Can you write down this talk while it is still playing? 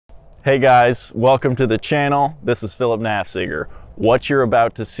Hey guys, welcome to the channel. This is 𝐕𝐈𝐃𝐄𝐒. What you're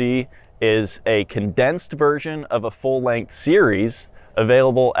about to see is a condensed version of a full-length series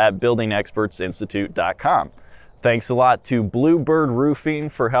available at buildingexpertsinstitute.com. Thanks a lot to Bluebird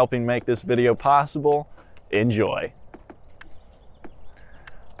Roofing for helping make this video possible. Enjoy.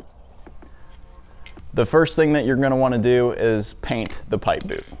 The first thing that you're going to want to do is paint the pipe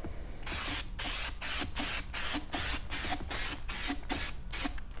boot.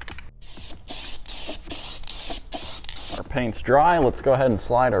 Our paint's dry. Let's go ahead and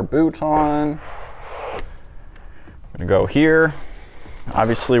slide our boot on. I'm going to go here.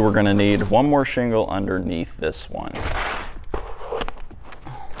 Obviously, we're going to need one more shingle underneath this one.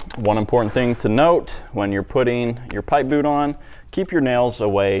 One important thing to note when you're putting your pipe boot on, keep your nails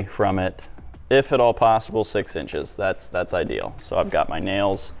away from it. If at all possible, 6 inches. That's ideal. So I've got my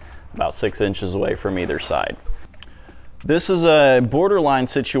nails about 6 inches away from either side. This is a borderline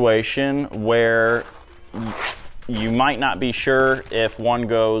situation where you might not be sure if one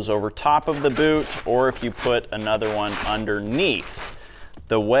goes over top of the boot or if you put another one underneath.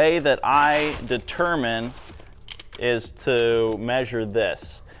 The way that I determine is to measure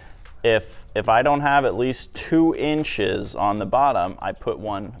this. If I don't have at least 2 inches on the bottom, I put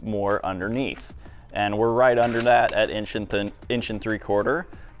one more underneath. And we're right under that at inch and 3/4.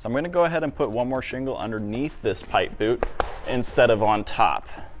 So I'm going to go ahead and put one more shingle underneath this pipe boot instead of on top.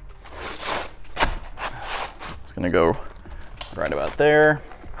 It's going to go right about there.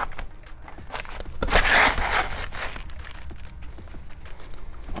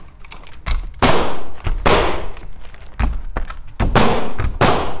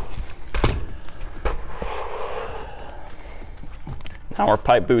 Now our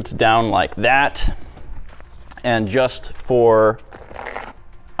pipe boot's down like that, and just for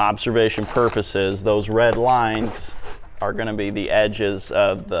observation purposes, those red lines are going to be the edges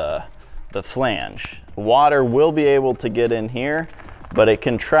of the flange. Water will be able to get in here, but it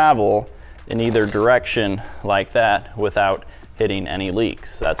can travel in either direction like that without hitting any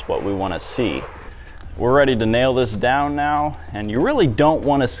leaks. That's what we want to see. We're ready to nail this down now, and you really don't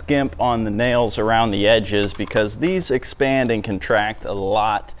want to skimp on the nails around the edges because these expand and contract a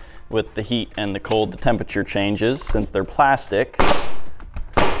lot with the heat and the cold, the temperature changes since they're plastic.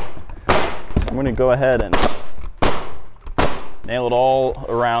 I'm going to go ahead and nail it all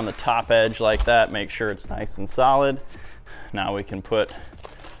around the top edge like that, make sure it's nice and solid. Now we can put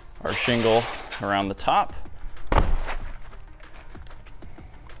our shingle around the top.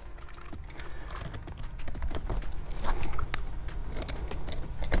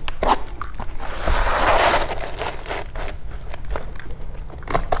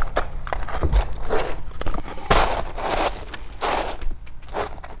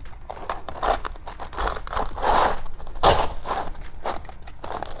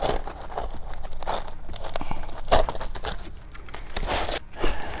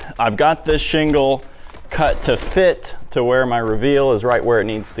 I've got this shingle cut to fit to where my reveal is right where it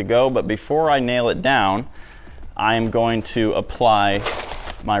needs to go, but before I nail it down, I am going to apply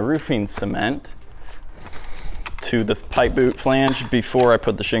my roofing cement to the pipe boot flange before I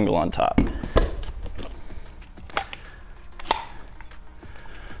put the shingle on top.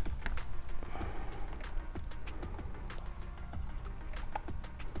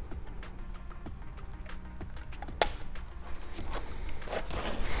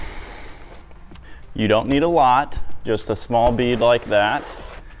 You don't need a lot, just a small bead like that.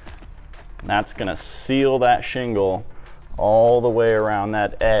 That's gonna seal that shingle all the way around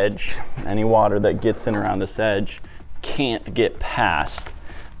that edge. Any water that gets in around this edge can't get past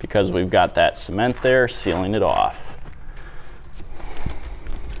because we've got that cement there sealing it off.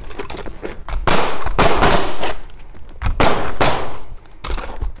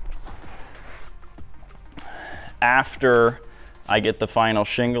 After I get the final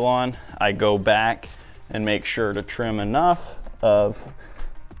shingle on, I go back and make sure to trim enough of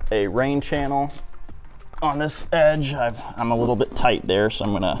a rain channel on this edge. I'm a little bit tight there, so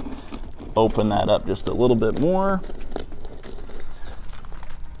I'm gonna open that up just a little bit more.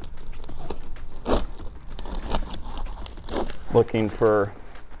 Looking for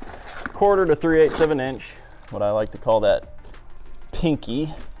 1/4 to 3/8 of an inch, what I like to call that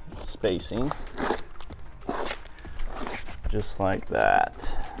pinky spacing. Just like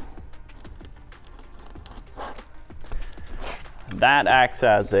that. That acts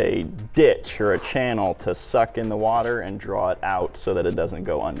as a ditch or a channel to suck in the water and draw it out so that it doesn't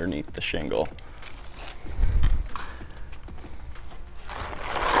go underneath the shingle.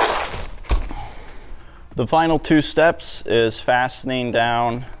 The final 2 steps is fastening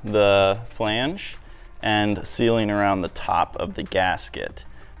down the flange and sealing around the top of the gasket.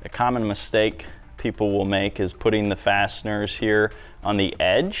 A common mistake people will make is putting the fasteners here on the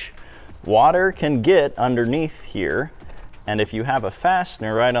edge. Water can get underneath here, and if you have a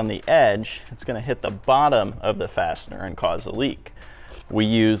fastener right on the edge, it's going to hit the bottom of the fastener and cause a leak. We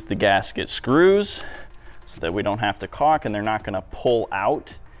use the gasket screws so that we don't have to caulk and they're not going to pull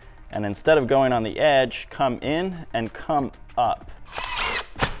out. And instead of going on the edge, come in and come up.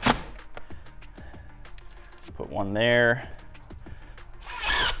 Put one there.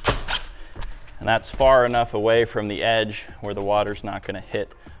 And that's far enough away from the edge where the water's not going to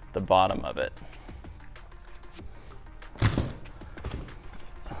hit the bottom of it.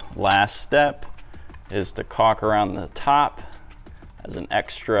 Last step is to caulk around the top as an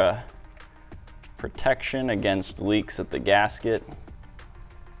extra protection against leaks at the gasket.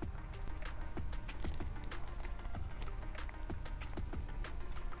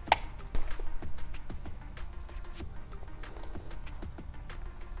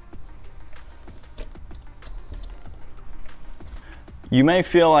 You may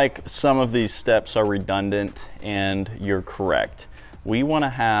feel like some of these steps are redundant, and you're correct. We want to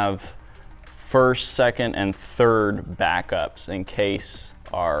have first, second, and third backups in case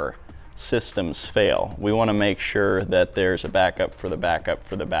our systems fail. We want to make sure that there's a backup for the backup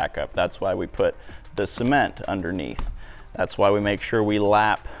for the backup. That's why we put the cement underneath. That's why we make sure we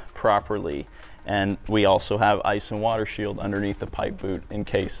lap properly. And we also have ice and water shield underneath the pipe boot in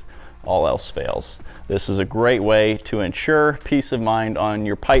case all else fails. This is a great way to ensure peace of mind on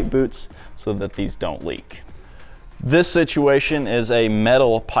your pipe boots so that these don't leak. This situation is a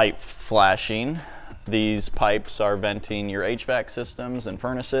metal pipe flashing. These pipes are venting your HVAC systems and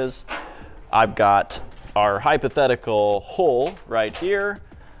furnaces. I've got our hypothetical hole right here.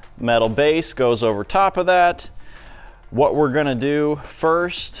 Metal base goes over top of that. What we're gonna do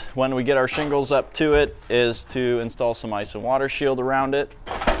first when we get our shingles up to it is to install some ice and water shield around it.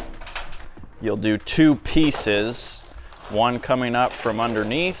 You'll do two pieces, one coming up from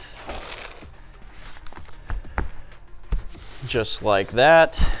underneath, just like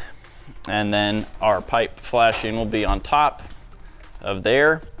that. And then our pipe flashing will be on top of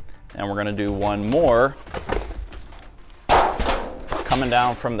there. And we're gonna do one more coming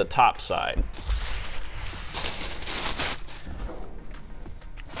down from the top side.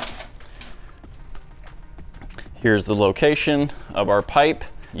 Here's the location of our pipe.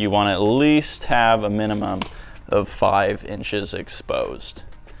 You want to at least have a minimum of 5 inches exposed.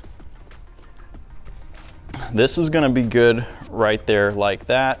 This is going to be good right there like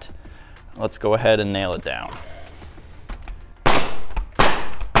that. Let's go ahead and nail it down.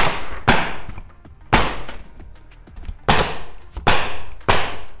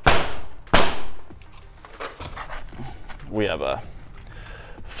 We have a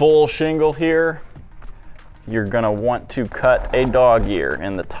full shingle here. You're gonna want to cut a dog ear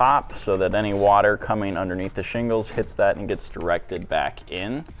in the top so that any water coming underneath the shingles hits that and gets directed back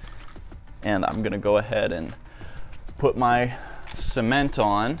in. And I'm gonna go ahead and put my cement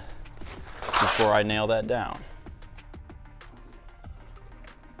on before I nail that down.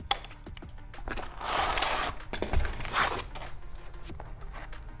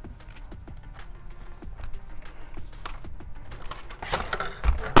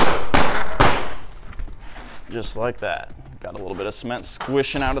 Just like that. Got a little bit of cement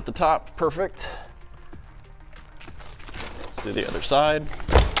squishing out at the top. Perfect. Let's do the other side.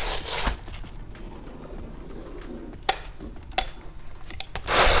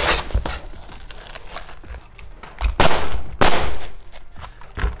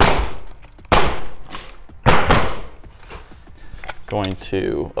 Going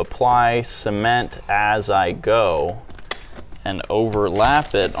to apply cement as I go and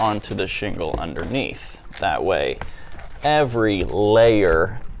overlap it onto the shingle underneath. That way, every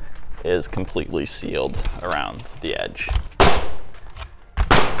layer is completely sealed around the edge.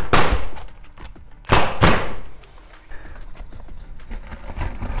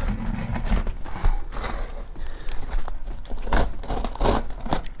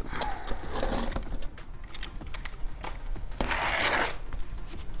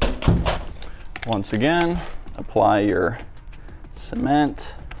 Once again, apply your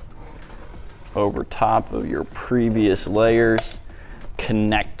cement over top of your previous layers,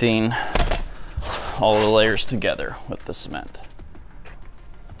 connecting all the layers together with the cement.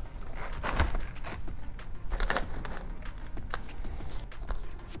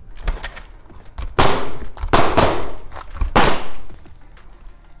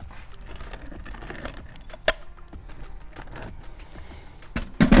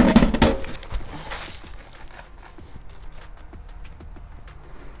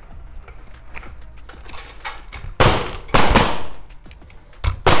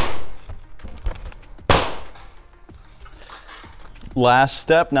 Last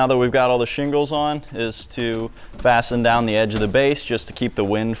step, now that we've got all the shingles on, is to fasten down the edge of the base just to keep the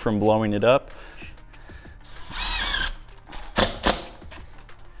wind from blowing it up.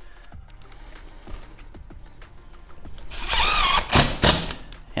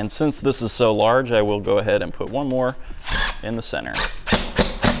 And since this is so large, I will go ahead and put one more in the center.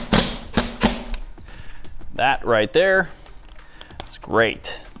 That right there is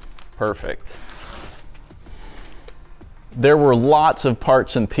great. Perfect. There were lots of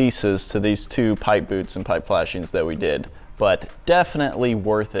parts and pieces to these two pipe boots and pipe flashings that we did, but definitely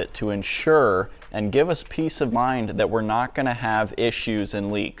worth it to ensure and give us peace of mind that we're not going to have issues and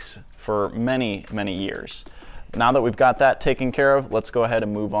leaks for many, many years. Now that we've got that taken care of, let's go ahead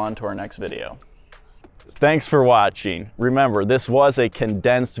and move on to our next video. Thanks for watching. Remember, this was a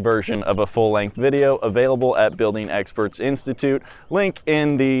condensed version of a full-length video available at Building Experts Institute. Link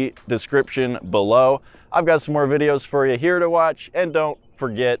in the description below. I've got some more videos for you here to watch, and don't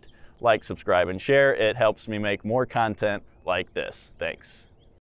forget, like, subscribe, and share. It helps me make more content like this. Thanks.